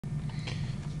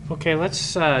Okay,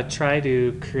 let's try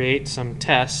to create some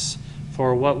tests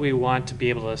for what we want to be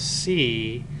able to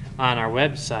see on our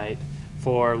website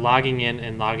for logging in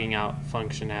and logging out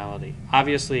functionality.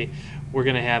 Obviously, we're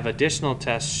going to have additional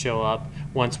tests show up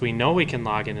once we know we can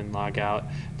log in and log out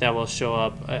that will show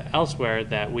up elsewhere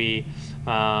that we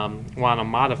want to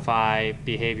modify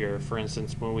behavior. For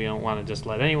instance, when we don't want to just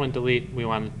let anyone delete, we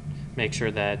want to make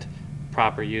sure that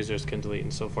proper users can delete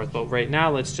and so forth. But right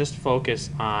now, let's just focus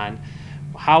on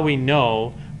how we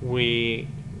know we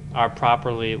are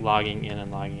properly logging in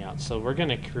and logging out. So we're going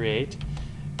to create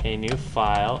a new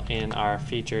file in our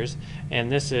features, and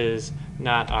this is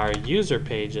not our user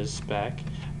pages spec,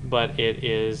 but it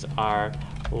is our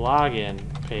login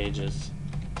pages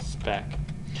spec.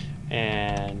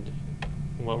 And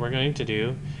what we're going to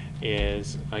do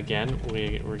is, again,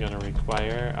 we're going to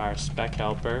require our spec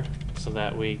helper so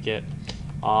that we get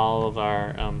all of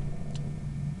our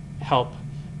help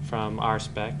from our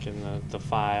spec and the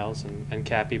files and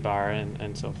capybara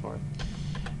and so forth.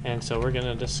 And so we're going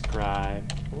to describe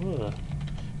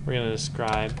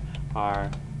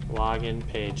our login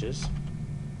pages,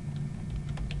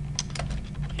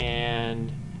 and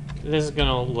this is going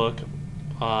to look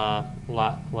a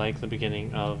lot like the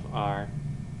beginning of our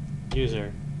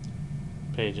user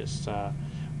pages.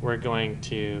 We're going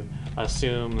to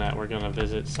assume that we're going to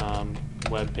visit some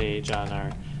web page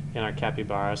on in our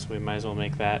capybara, so we might as well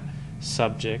make that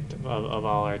subject of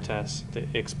all our tests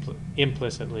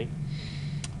implicitly.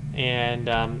 And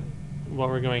what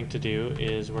we're going to do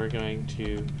is we're going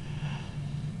to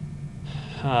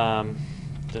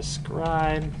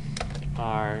describe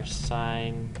our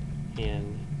sign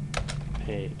in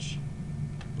page.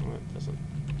 Oh, it doesn't.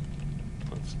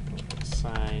 Let's go with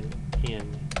sign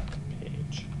in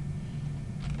page.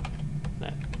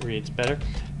 That reads better.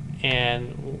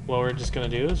 And what we're just going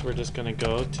to do is we're just going to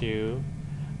go to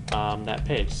that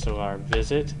page. So our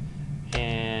visit,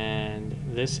 and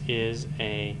this is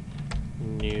a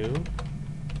new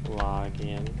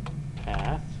login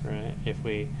path, right? If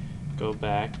we go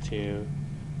back to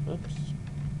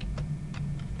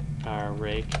our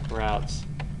rake routes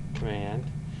command,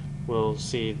 we'll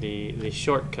see the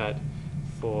shortcut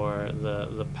for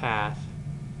the path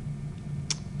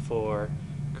for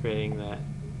creating that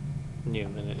new,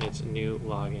 and it's new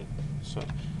login. So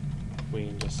we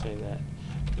can just say that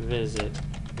visit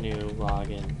new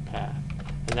login path,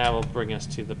 and that will bring us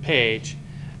to the page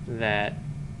that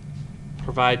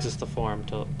provides us the form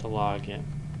to log in.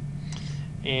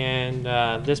 And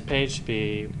this page should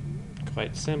be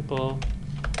quite simple.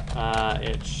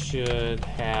 It should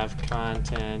have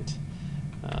content,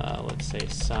 let's say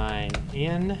sign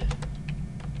in,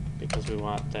 because we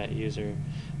want that user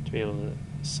to be able to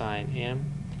sign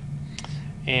in.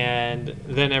 And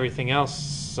then everything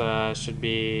else should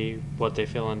be what they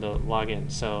fill in to log in.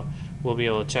 So we'll be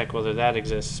able to check whether that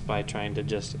exists by trying to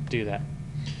just do that.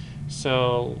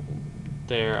 So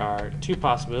there are two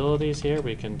possibilities here.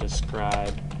 We can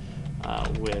describe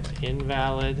with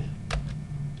invalid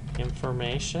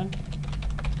information,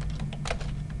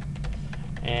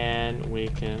 and we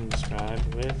can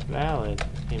describe with valid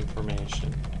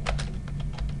information.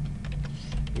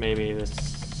 Maybe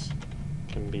this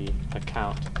can be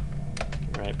account,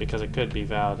 right? Because it could be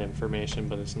valid information,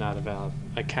 but it's not a valid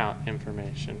account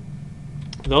information.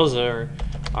 Those are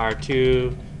our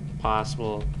two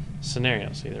possible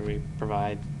scenarios. Either we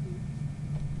provide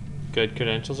good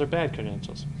credentials or bad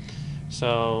credentials.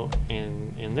 So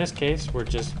in this case, we're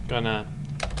just gonna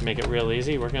make it real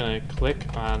easy. We're gonna click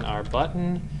on our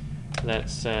button that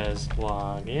says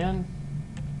log in,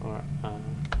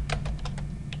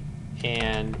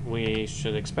 and we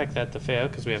should expect that to fail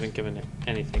because we haven't given it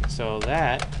anything. So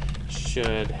that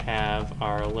should have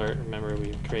our alert. Remember,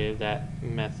 we created that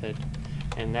method,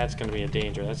 and that's going to be a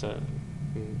danger. That's a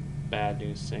bad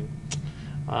news thing.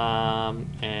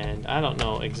 And I don't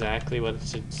know exactly what it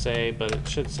should say, but it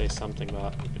should say something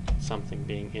about something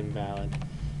being invalid.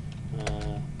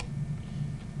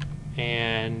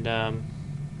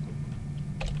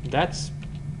 That's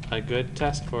a good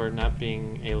test for not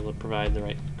being able to provide the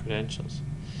right credentials.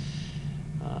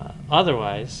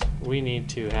 Otherwise, we need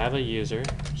to have a user.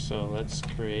 So let's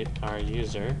create our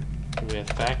user with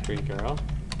factory girl,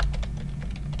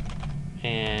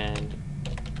 and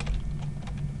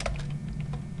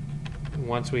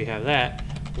once we have that,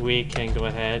 we can go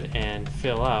ahead and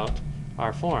fill out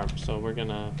our form. So we're going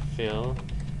to fill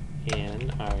in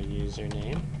our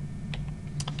username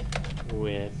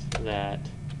with that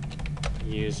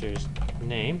user's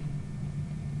name,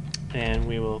 and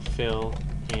we will fill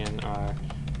in our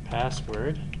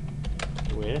password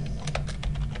with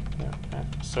that.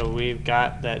 So we've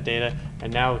got that data,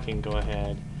 and now we can go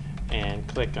ahead and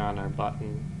click on our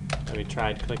button that we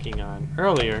tried clicking on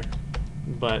earlier,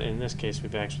 but in this case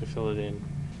we've actually filled it in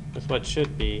with what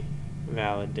should be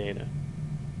valid data.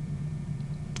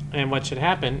 And what should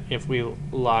happen if we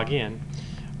log in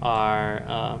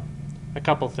are a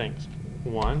couple things.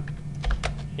 One,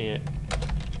 it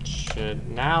should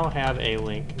now have a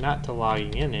link not to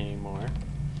logging in anymore,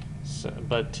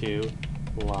 but to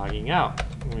logging out.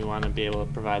 We want to be able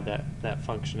to provide that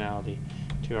functionality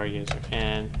to our user.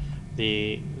 And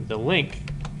the link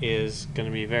is going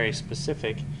to be very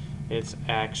specific. It's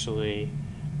actually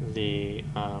the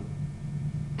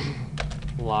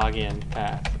login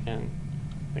path, and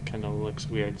it kind of looks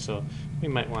weird, so we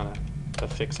might want to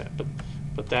fix that.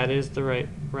 But that is the right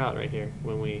route right here.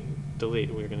 When we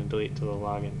delete, we're going to delete to the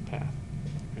login path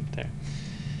right there.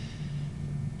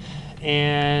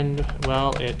 And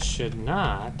well, it should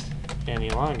not any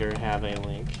longer have a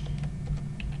link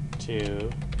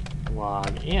to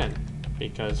log in,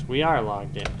 because we are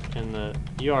logged in, and the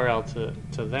URL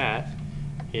to that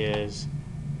is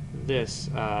this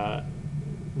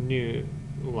new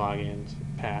login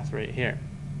path right here.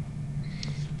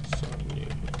 So new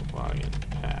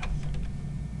login path.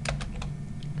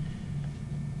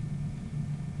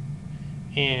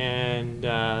 And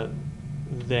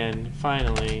then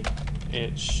finally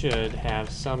it should have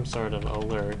some sort of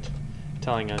alert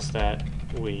telling us that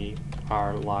we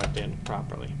are logged in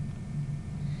properly.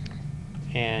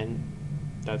 And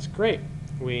that's great.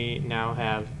 We now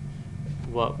have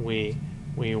what we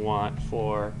want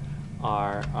for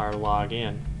our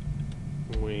login.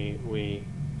 We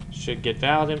should get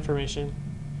valid information,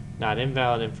 not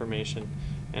invalid information,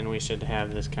 and we should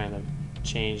have this kind of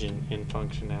change in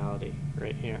functionality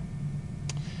right here.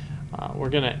 We're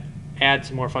going to add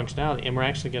some more functionality, and we're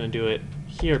actually going to do it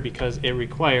here because it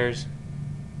requires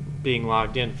being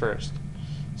logged in first.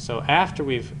 So after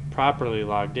we've properly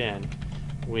logged in,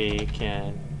 we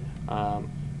can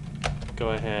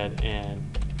go ahead and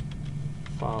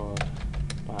followed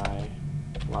by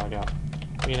log out.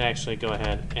 We can actually go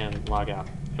ahead and log out.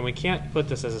 And we can't put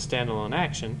this as a standalone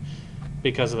action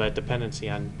because of that dependency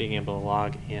on being able to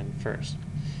log in first.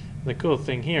 The cool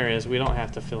thing here is we don't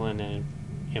have to fill in any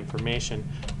information.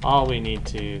 All we need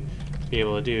to be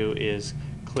able to do is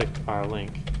click our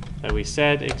link that we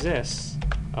said exists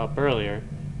up earlier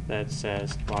that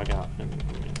says log out. And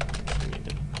we need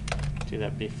to do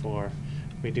that before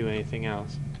we do anything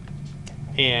else.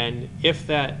 And if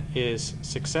that is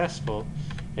successful,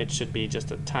 it should be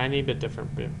just a tiny bit different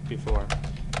before.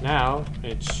 Now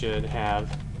it should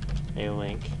have a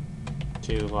link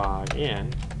to log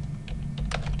in,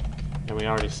 and we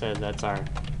already said that's our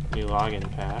new login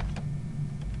path.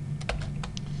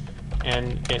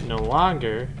 And it no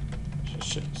longer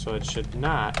so it should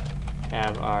not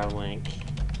have our link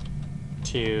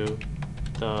to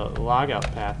the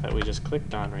logout path that we just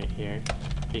clicked on right here,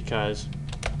 because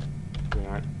we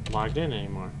aren't logged in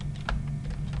anymore.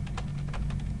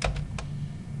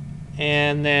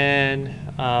 And then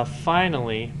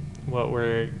finally, what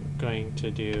we're going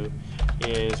to do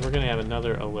is we're going to have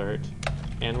another alert,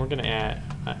 and we're going to add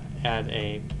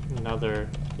another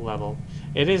level.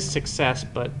 It is success,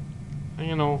 but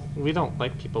you know, we don't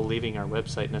like people leaving our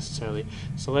website necessarily,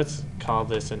 so let's call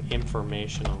this an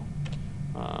informational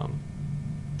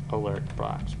alert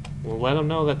box. We'll let them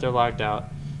know that they're logged out.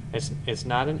 It's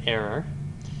not an error,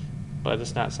 but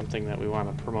it's not something that we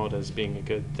want to promote as being a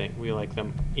good thing. We like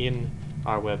them in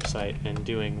our website and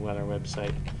doing what our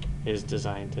website is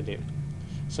designed to do.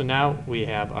 So now we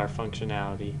have our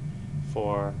functionality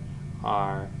for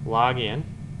our login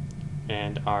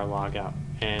and our logout.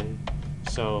 And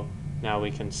so now we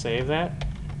can save that,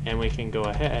 and we can go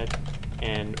ahead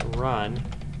and run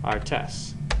our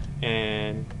tests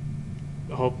and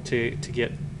hope to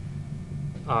get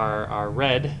our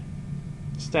red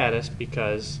status,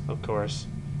 because of course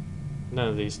none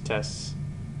of these tests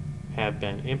have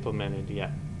been implemented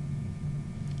yet.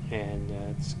 And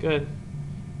it's good.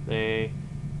 They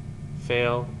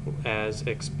fail as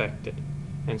expected.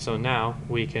 And so now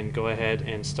we can go ahead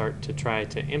and start to try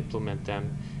to implement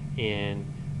them in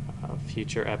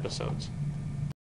future episodes.